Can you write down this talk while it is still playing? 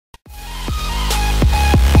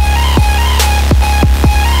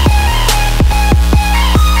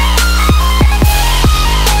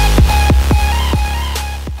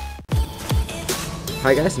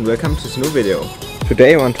Hi guys and welcome to this new video.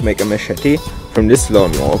 Today I want to make a machete from this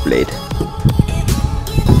lawnmower blade.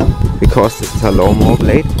 Because this is a lawnmower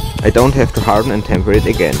blade, I don't have to harden and temper it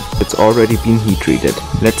again. It's already been heat treated.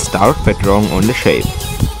 Let's start by drawing on the shape.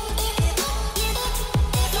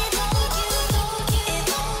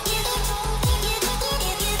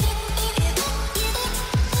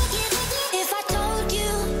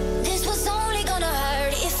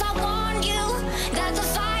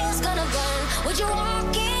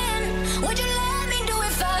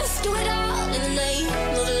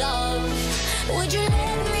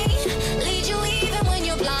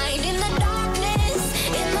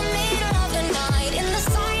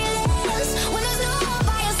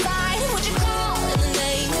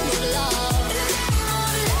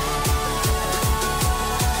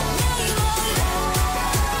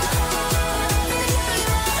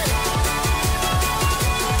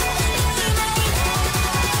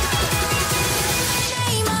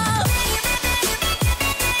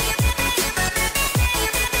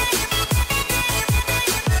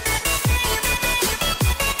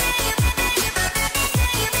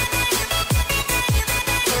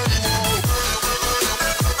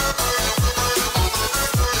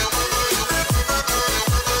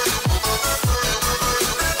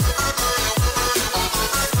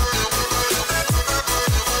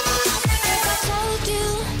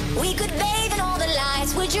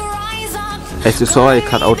 As you saw, I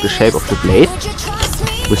cut out the shape of the blade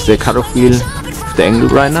with the cutoff wheel of the angle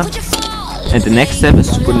grinder, and the next step is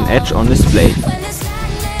to put an edge on this blade.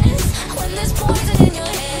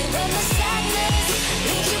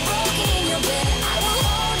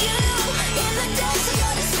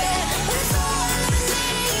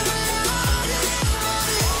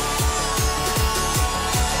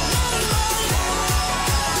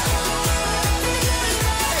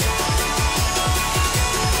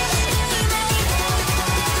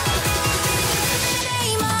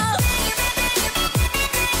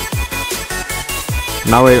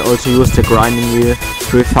 Now I also use the grinding wheel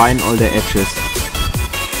to refine all the edges.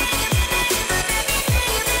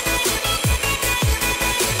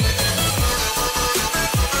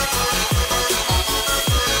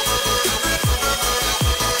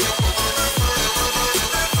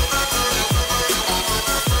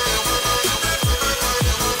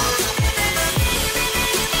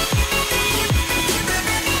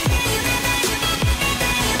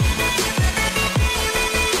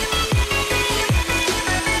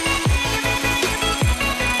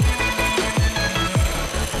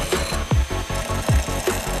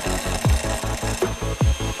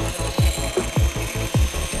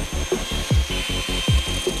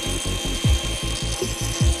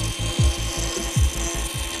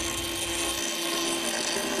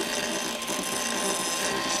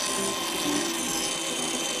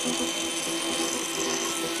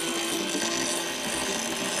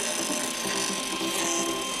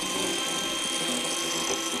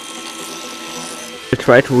 I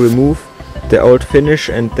try to remove the old finish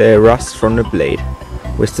and the rust from the blade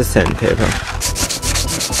with the sandpaper.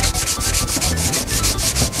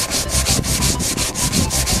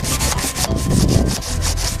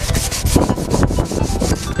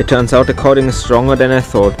 It turns out the coating is stronger than I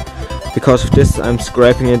thought. Because of this I'm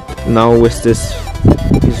scraping it now with this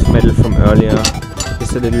piece of metal from earlier.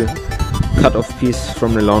 It's a little cut off piece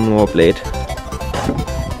from the lawnmower blade.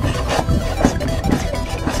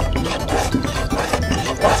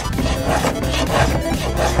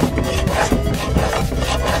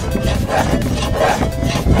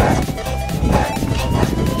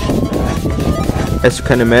 As you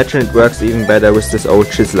can imagine, it works even better with this old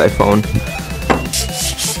chisel I found.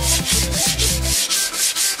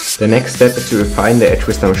 The next step is to refine the edge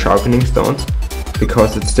with some sharpening stones,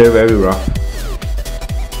 because it's still very rough.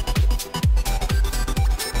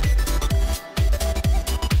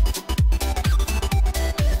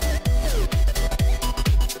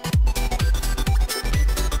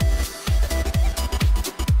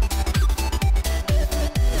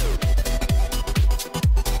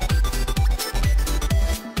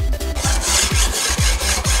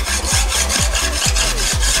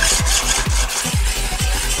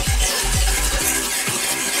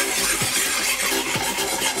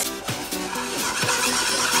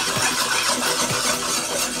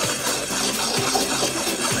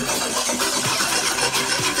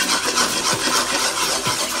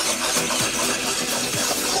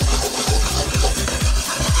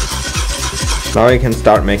 Now I can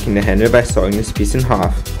start making the handle by sawing this piece in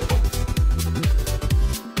half.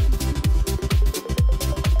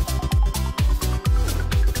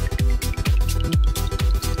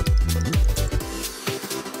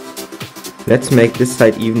 Let's make this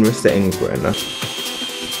side even with the angle grinder.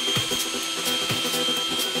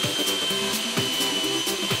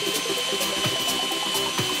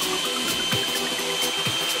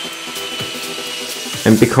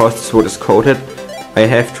 and because this wood is coated, I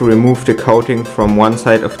have to remove the coating from one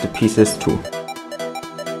side of the pieces too.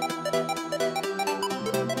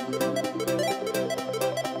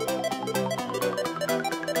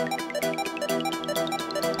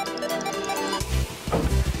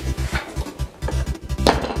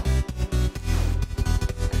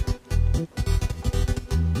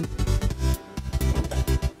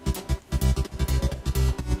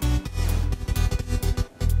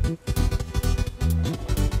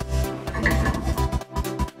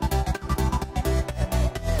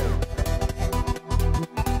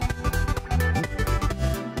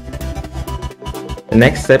 The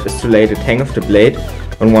next step is to lay the tang of the blade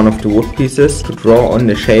on one of the wood pieces to draw on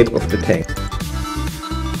the shape of the tang.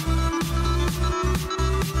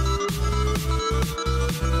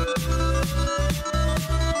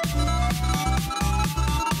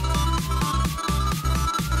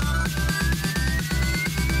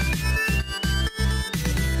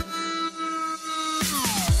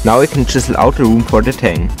 Now we can chisel out the room for the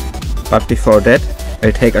tang. But before that,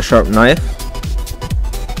 I'll take a sharp knife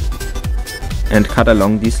and cut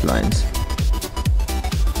along these lines.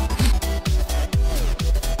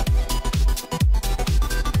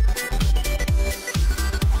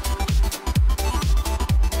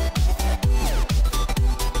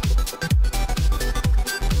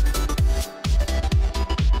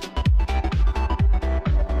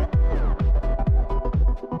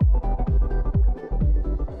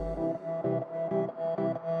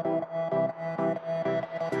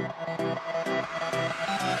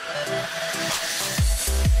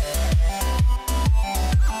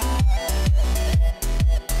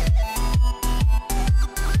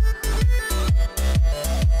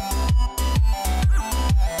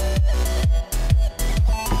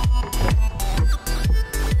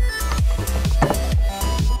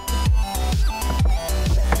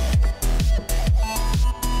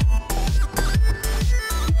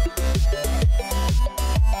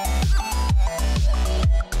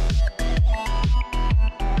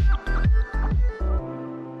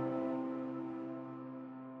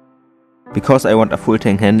 Because I want a full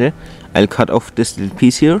tang handle, I'll cut off this little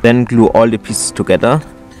piece here, then glue all the pieces together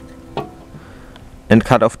and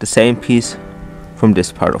cut off the same piece from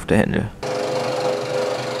this part of the handle.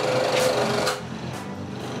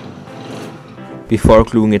 Before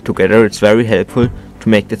gluing it together, it's very helpful to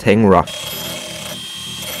make the tang rough.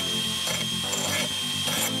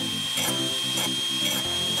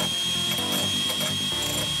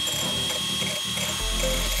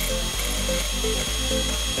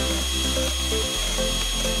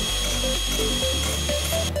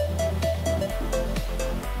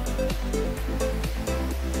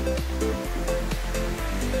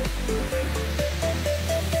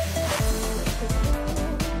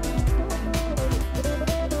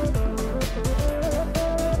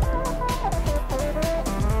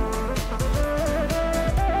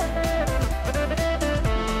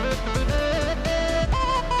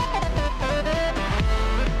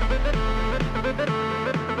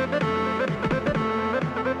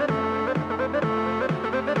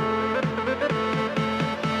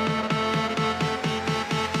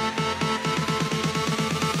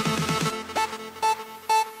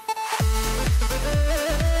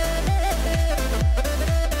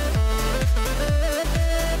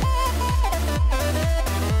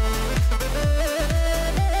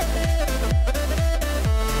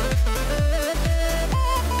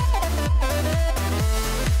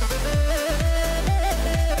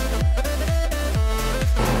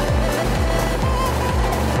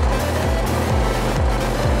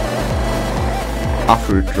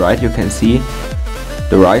 After it dried, you can see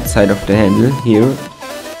the right side of the handle here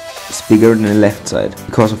is bigger than the left side.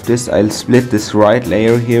 Because of this, I'll split this right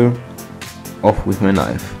layer here off with my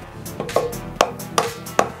knife.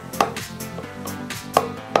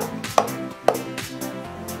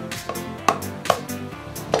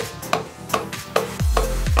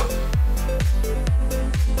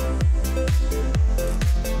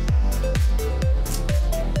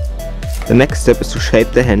 The next step is to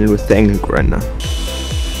shape the handle with the angle grinder.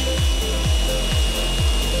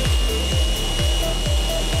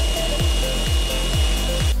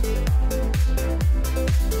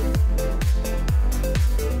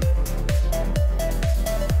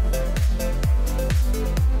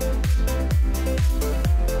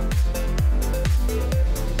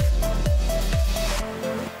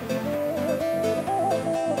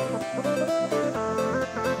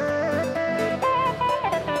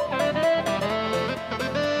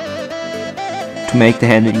 To make the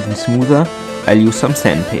handle even smoother, I'll use some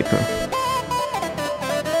sandpaper.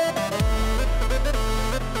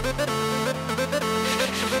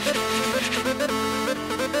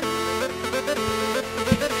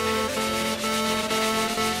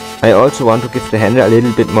 I also want to give the handle a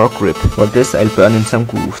little bit more grip. For this I'll burn in some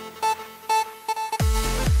grooves.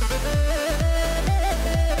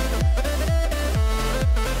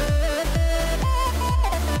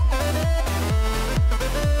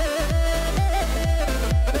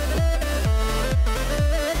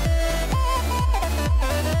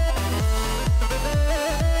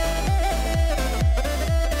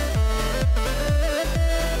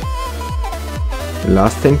 The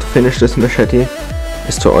last thing to finish this machete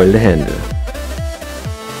is to oil the handle.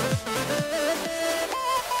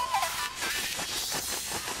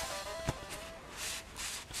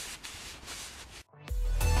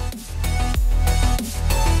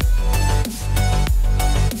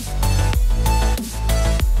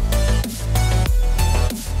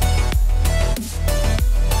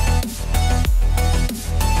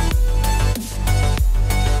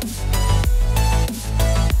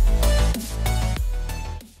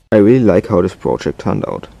 I really like how this project turned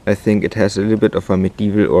out. I think it has a little bit of a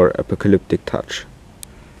medieval or apocalyptic touch.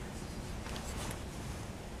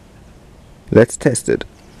 Let's test it.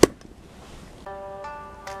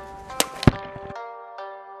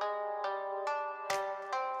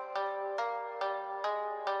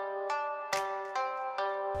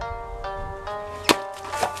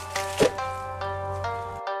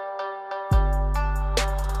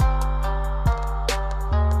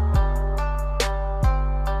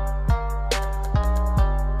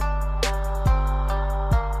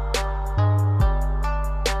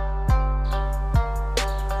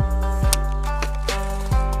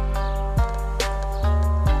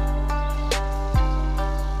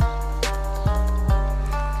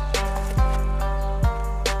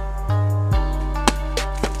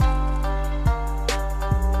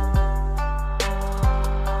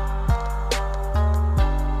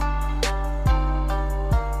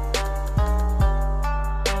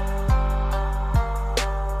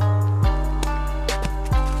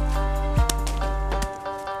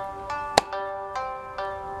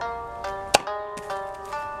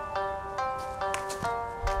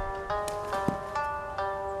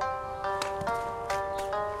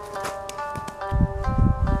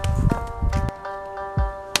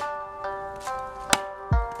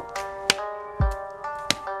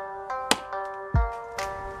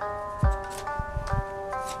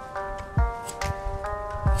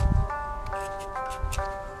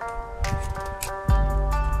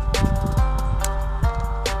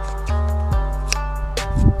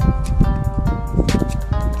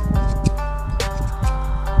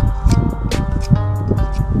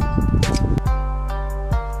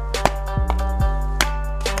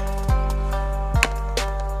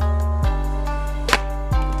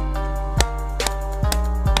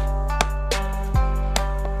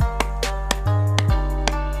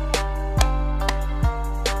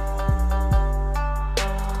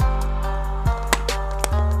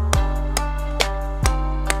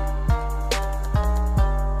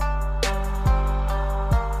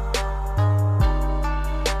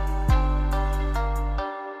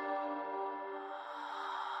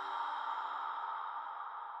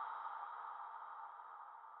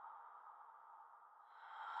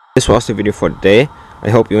 This was the video for today. I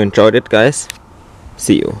hope you enjoyed it, guys.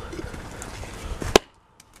 See you.